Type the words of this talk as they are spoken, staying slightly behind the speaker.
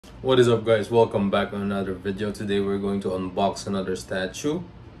What is up, guys? Welcome back on another video. Today we're going to unbox another statue.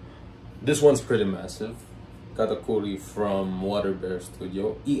 This one's pretty massive. Katakuri from Water Bear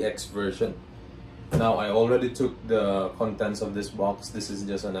Studio EX version. Now I already took the contents of this box. This is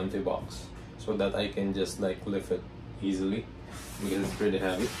just an empty box so that I can just like lift it easily because it's pretty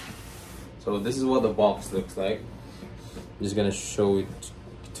heavy. So this is what the box looks like. I'm just gonna show it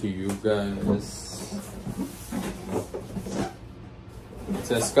to you guys. It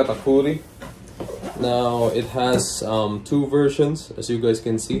says Katakuri. Now it has two versions, as you guys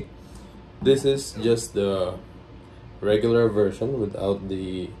can see. This is just the regular version without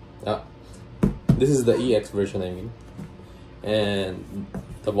the this is the EX version, I mean. And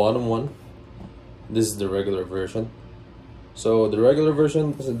the bottom one, this is the regular version. So the regular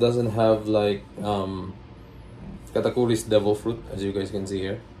version doesn't have like Katakuri's devil fruit, as you guys can see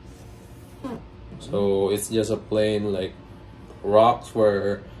here. So it's just a plain like rocks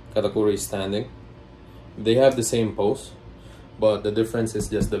where Katakuri is standing. They have the same pose, but the difference is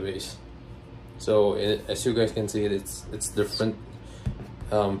just the base. So as you guys can see, it's different.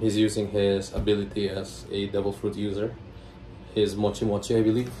 He's using his ability as a devil fruit user, his mochi mochi, I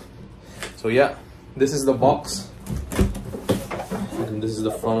believe. So yeah, this is the box, and this is the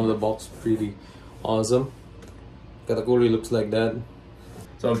front of the box. Pretty awesome. Katakuri looks like that.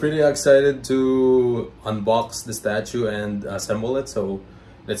 So I'm pretty excited to unbox the statue and assemble it. So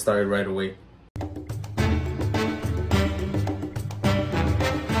let's start it right away.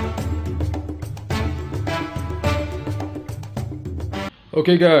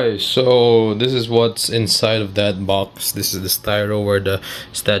 Okay guys, so this is what's inside of that box. This is the styro where the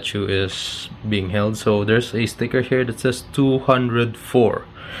statue is being held. So there's a sticker here that says 204.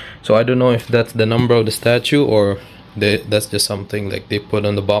 So I don't know if that's the number of the statue or that's just something like they put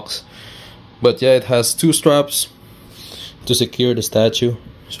on the box. But yeah, it has two straps to secure the statue.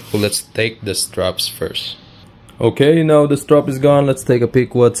 So let's take the straps first. Okay, now the strap is gone. Let's take a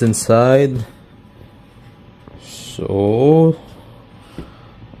peek what's inside. So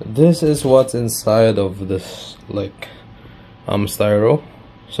this is what's inside of this like styro.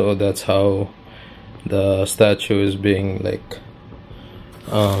 So that's how the statue is being like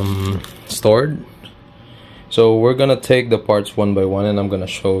stored. So we're gonna take the parts one by one and I'm gonna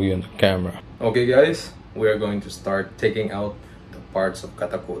show you in the camera. Okay guys, we are going to start taking out the parts of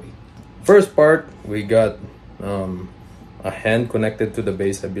Katakuri. First part, we got a hand connected to the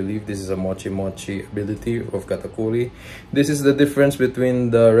base. I believe this is a mochi mochi ability of Katakuri. This is the difference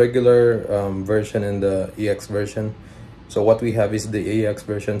between the regular version and the EX version. So what we have is the EX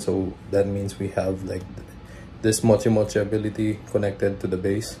version, so that means we have like this mochi mochi ability connected to the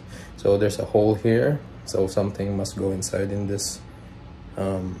base. So there's a hole here, so something must go inside in this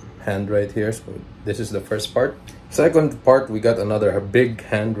hand right here. So this is the first part. Second part, we got another big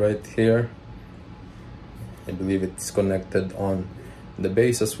hand right here. I believe it's connected on the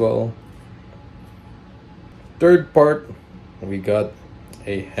base as well. Third part, we got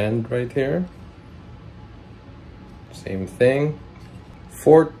a hand right here. Same thing.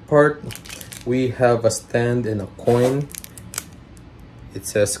 Fourth part, we have a stand and a coin. It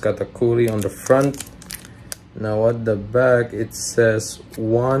says Katakuri on the front. Now at the back it says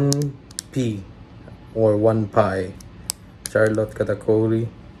 1P or 1 pi Charlotte Katakuri.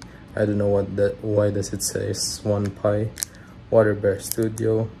 I don't know why does it say 1 pi Water Bear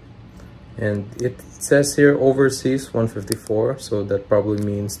Studio. And it says here overseas 154, so that probably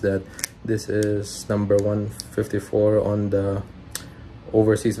means that this is number 154 on the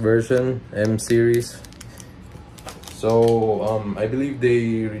overseas version M series. So I believe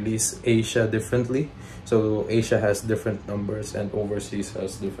they release Asia differently. So Asia has different numbers and overseas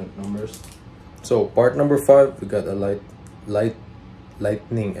has different numbers. So part number 5, we got a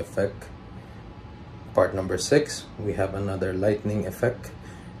lightning effect. Part number 6, we have another lightning effect.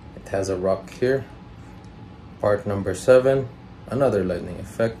 It has a rock here. Part number 7, another lightning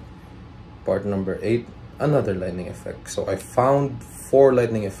effect. Part number 8, another lightning effect. So I found 4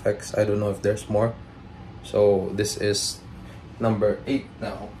 lightning effects. I don't know if there's more. So this is number 8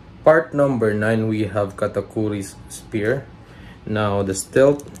 now. Part number 9, we have Katakuri's spear. Now the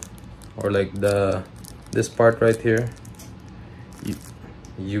stilt, or like this part right here,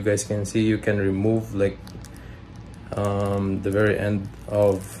 you guys can see you can remove like the very end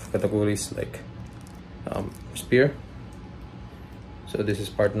of Katakuri's like spear. So this is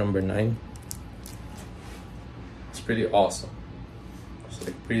part number 9. It's pretty awesome. It's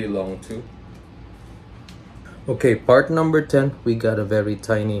like pretty long too. Okay, part number 10, we got a very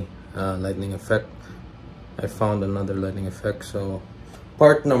tiny lightning effect. I found another lightning effect. So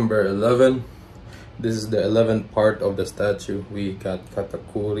part number 11, This is the 11th part of the statue. We got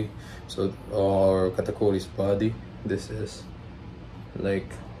Katakuri, so, or Katakuri's body. This is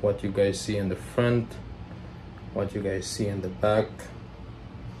like what you guys see in the front, what you guys see in the back.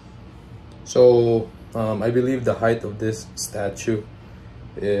 So I believe the height of this statue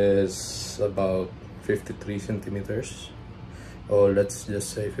is about 53 centimeters, or let's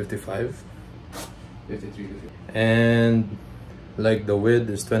just say 55, 53, and like the width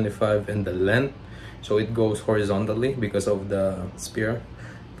is 25 and the length, so it goes horizontally because of the spear.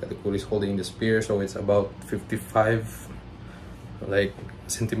 Katakuri is holding the spear, so it's about 55 like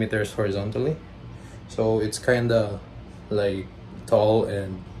centimeters horizontally, so it's kind of like tall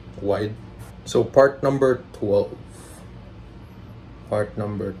and wide. So part number 12,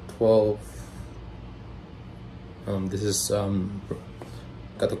 this is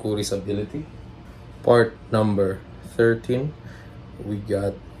Katakuri's ability. Part number 13, we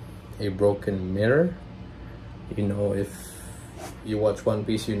got a broken mirror. You know, if you watch One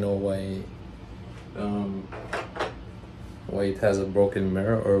Piece, you know why it has a broken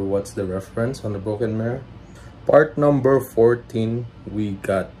mirror, or what's the reference on the broken mirror. Part number 14, we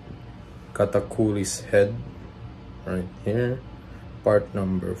got Katakuri's head right here. Part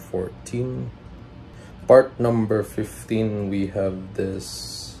number 14. Part number 15, we have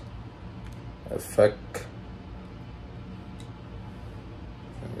this effect.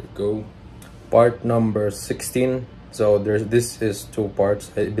 There we go. Part number 16, so this is two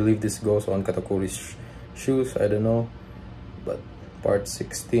parts. I believe this goes on Katakuri's shoes, I don't know, but part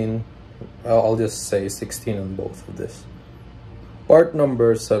 16, I'll just say 16 on both of this. Part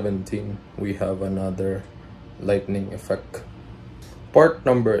number 17, we have another lightning effect. Part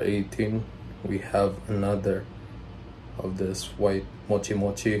number 18, we have another of this white mochi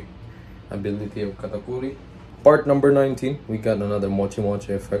mochi ability of Katakuri. Part number 19, we got another mochi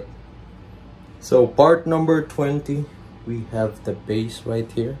mochi effect. So part number 20, we have the base right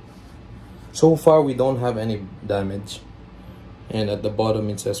here. So far we don't have any damage, and at the bottom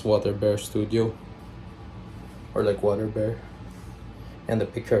it says Water Bear Studio, or like Water Bear, and the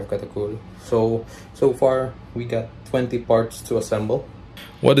picture of Katakuri. So far we got 20 parts to assemble.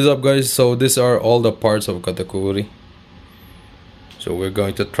 What is up, guys? So these are all the parts of Katakuri, so we're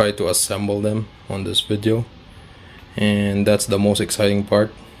going to try to assemble them on this video, and that's the most exciting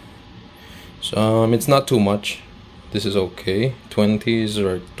part. So it's not too much, this is okay, 20s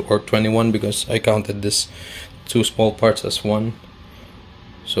or 21, because I counted this two small parts as one.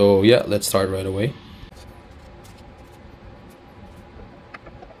 So yeah, let's start right away.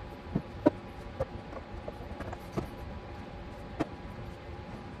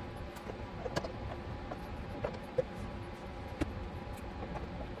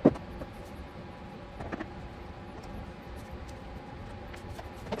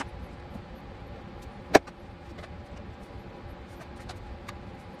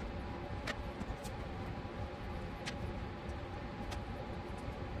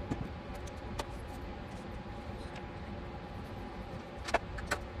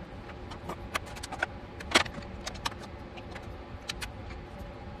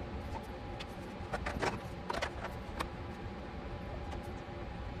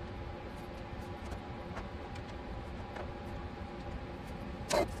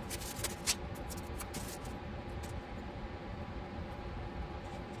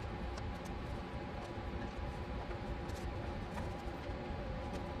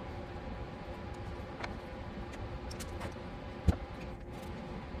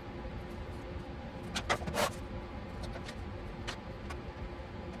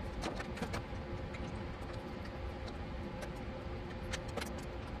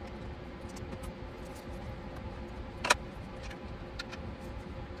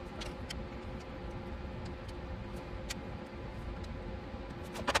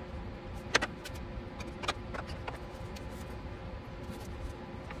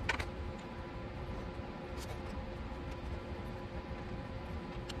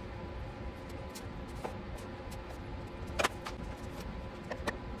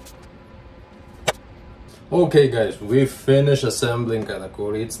 Okay guys, we finished assembling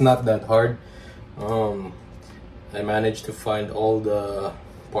Katakuri. It's not that hard. I managed to find all the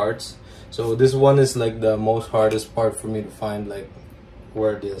parts. So this one is like the most hardest part for me to find, like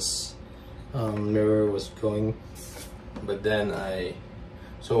where this mirror was going. But then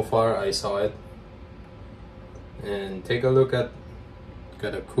so far I saw it. And take a look at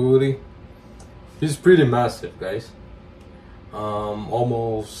Katakuri. He's pretty massive, guys.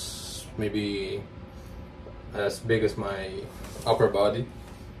 Almost maybe as big as my upper body.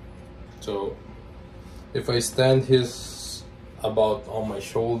 So if I stand his about on my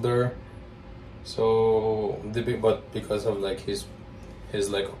shoulder, So but because of like his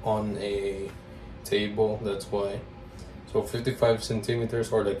like on a table, that's why. So 55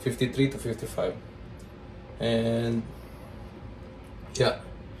 centimeters, or like 53 to 55. And yeah,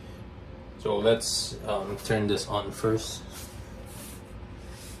 so let's turn this on first.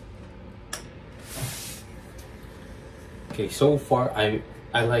 Okay, so far I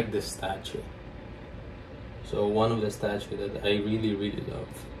like this statue. So one of the statue that I really love,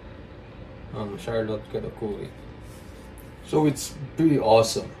 Charlotte Katakuri. So it's pretty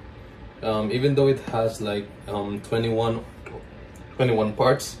awesome. Even though it has like 21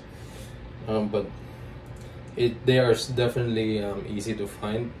 parts, but they are definitely easy to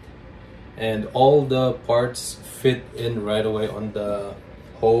find, and all the parts fit in right away on the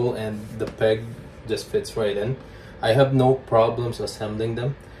hole, and the peg just fits right in. I have no problems assembling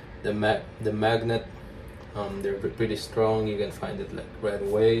them. The magnet, they're pretty strong. You can find it like right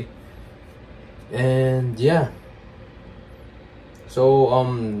away. And yeah, so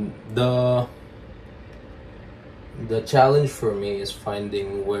the challenge for me is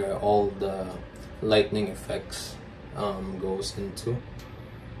finding where all the lightning effects goes into,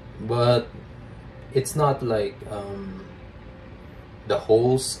 but it's not like the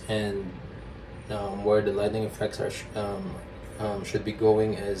holes and where the lightning effects are should be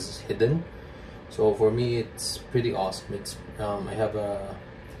going is hidden. So for me, it's pretty awesome. It's I have a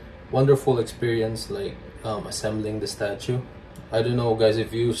wonderful experience like assembling the statue. I don't know guys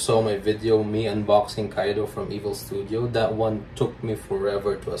if you saw my video, me unboxing Kaido from Evil Studio. That one took me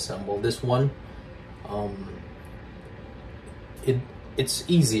forever to assemble. This one, it's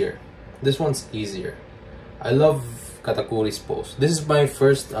easier. This one's easier. I love Katakuri's pose. This is my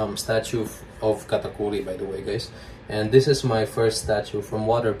first statue of Katakuri, by the way guys, and this is my first statue from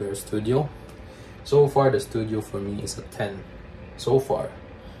Water Bear Studio. So far the studio for me is a 10. So far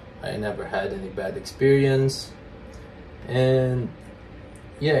I never had any bad experience. And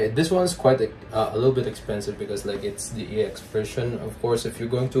yeah, this one's quite a little bit expensive because like it's the EX version. Of course, if you're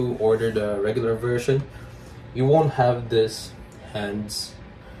going to order the regular version, you won't have this hands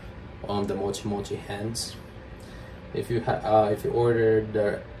on the mochi hands. If you order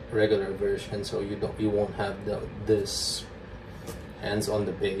the regular version, so you won't have this hands on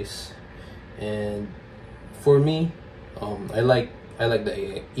the base. And for me, I like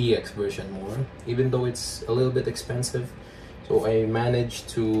the EX version more, even though it's a little bit expensive. So I managed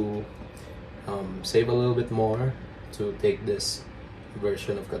to save a little bit more to take this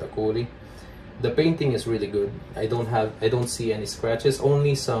version of Katakuri. The painting is really good. I don't see any scratches,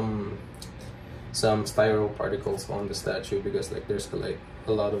 only some styro particles on the statue because like there's like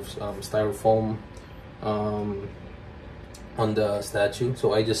a lot of styrofoam on the statue.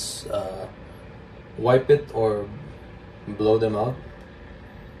 So I just wipe it or blow them out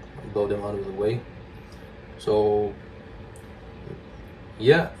of the way. So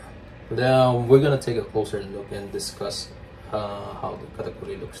yeah, then we're gonna take a closer look and discuss how the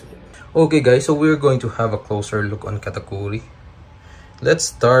Katakuri looks like. Okay guys, so we're going to have a closer look on Katakuri. Let's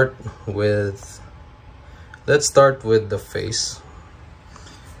start with the face.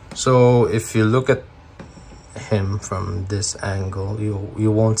 So if you look at him from this angle,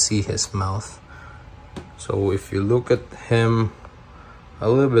 you won't see his mouth. So if you look at him a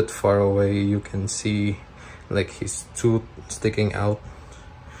little bit far away, you can see like his tooth sticking out.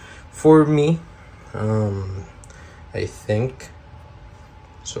 For me, I think,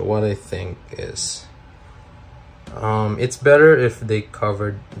 so what I think is it's better if they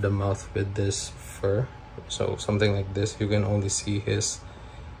covered the mouth with this fur. So something like this, you can only see his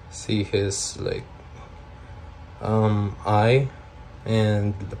like eye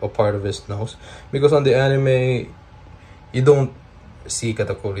and a part of his nose, because on the anime you don't see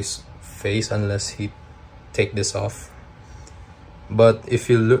Katakuri's face unless he take this off. But if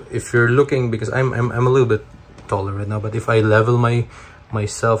you're looking, because I'm a little bit taller right now, but if I level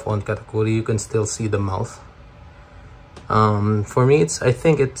myself on Katakuri, you can still see the mouth. For me, I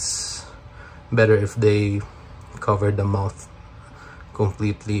think it's better if they cover the mouth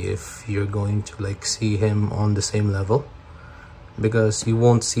completely if you're going to like see him on the same level, because you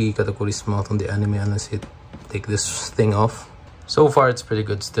won't see Katakuri's mouth on the anime unless you take this thing off. So far it's pretty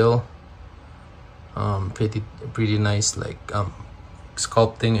good still. Pretty nice like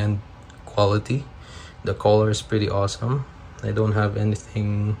sculpting and quality. The color is pretty awesome. I don't have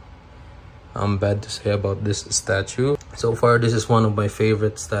anything bad to say about this statue. So far this is one of my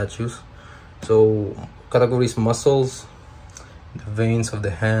favorite statues. So Katakuri's muscles, the veins of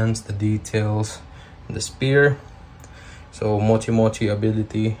the hands, the details, the spear. So mochi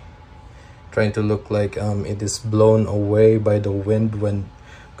ability, trying to look like it is blown away by the wind when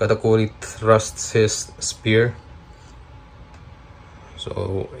Katakuri thrusts his spear.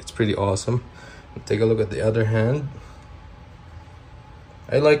 So it's pretty awesome. Take a look at the other hand.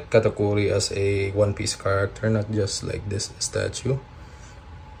 I like Katakuri as a One Piece character, not just like this statue.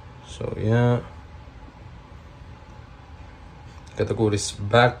 So yeah, Katakuri's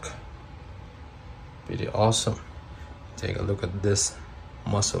back. Pretty awesome. Take a look at this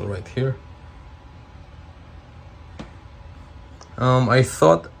muscle right here. I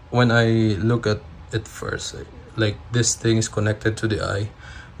thought when I look at it first, like this thing is connected to the eye,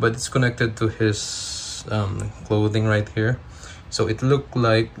 but it's connected to his clothing right here. So it looked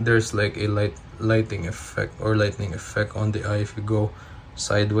like there's like a lightning effect on the eye if you go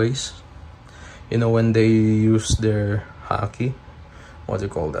sideways. You know, when they use their haki, what do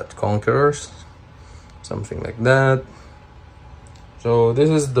you call that, conquerors, something like that. So this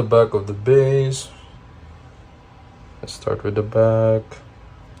is the back of the base. Let's start with the back.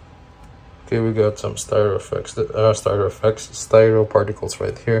 Okay, we got some styro particles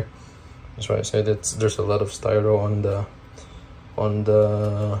right here. That's why I said there's a lot of styro on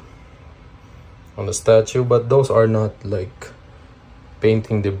the statue, but those are not like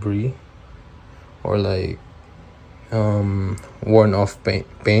painting debris or like worn off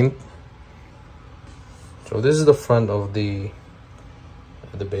paint. So this is the front of the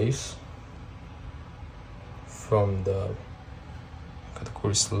base from the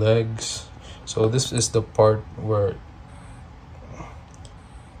Katakuri's legs. So this is the part where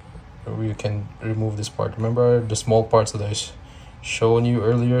we can remove this part. Remember the small parts that I shown you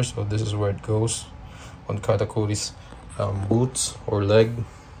earlier? So this is where it goes on Katakuri's boots or leg.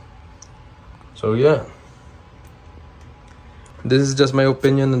 So yeah, this is just my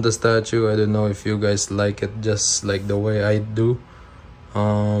opinion on the statue. I don't know if you guys like it just like the way I do,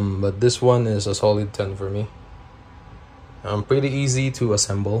 but this one is a solid 10 for me. Pretty easy to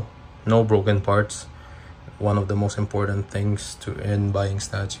assemble, no broken parts. One of the most important things in buying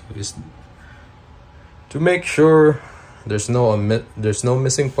statue is to make sure there's no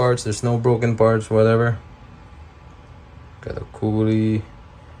missing parts, there's no broken parts, whatever. Katakuri.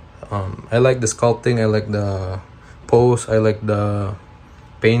 I like the sculpting, I like the pose, I like the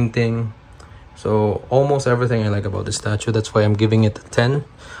painting. So almost everything I like about the statue. That's why I'm giving it a 10.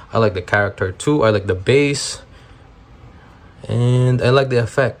 I like the character too. I like the base. And I like the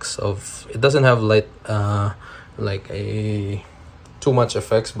effects of it. Doesn't have like too much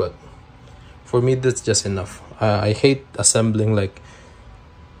effects, but for me that's just enough. I hate assembling like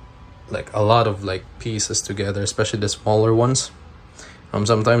a lot of like pieces together, especially the smaller ones.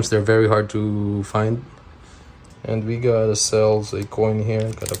 Sometimes they're very hard to find. And we got ourselves a coin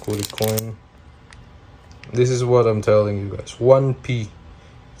here, Katakuri coin. This is what I'm telling you guys, 1p. It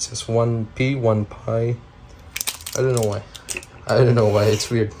says 1p, 1 pi. I don't know why it's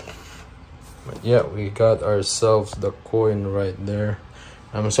weird, but yeah, we got ourselves the coin right there.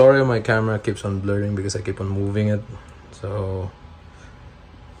 I'm sorry my camera keeps on blurring because I keep on moving it, so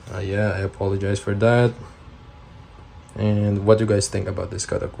yeah, I apologize for that. And what do you guys think about this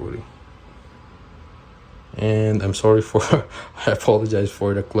Katakuri? And I'm sorry for I apologize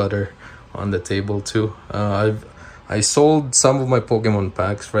for the clutter on the table too. I sold some of my Pokemon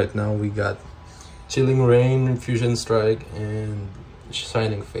packs. Right now we got Chilling Rain, Fusion Strike, and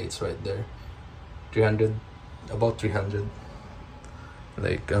Shining Fates right there. 300, about 300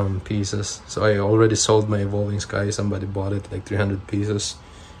 like pieces. So I already sold my Evolving Sky. Somebody bought it, like 300 pieces.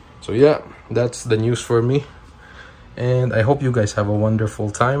 So yeah, that's the news for me. And I hope you guys have a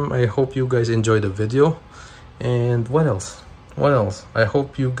wonderful time. I hope you guys enjoy the video. And what else? I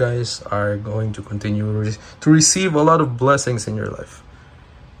hope you guys are going to continue to receive a lot of blessings in your life.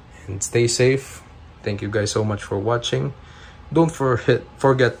 And stay safe. Thank you guys so much for watching. Don't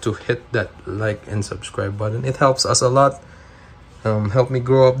forget to hit that like and subscribe button. It helps us a lot. Help me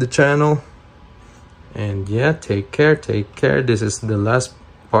grow up the channel. And yeah, take care. This is the last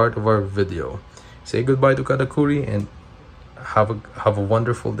part of our video. Say goodbye to Katakuri and have a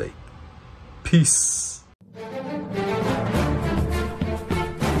wonderful day. Peace.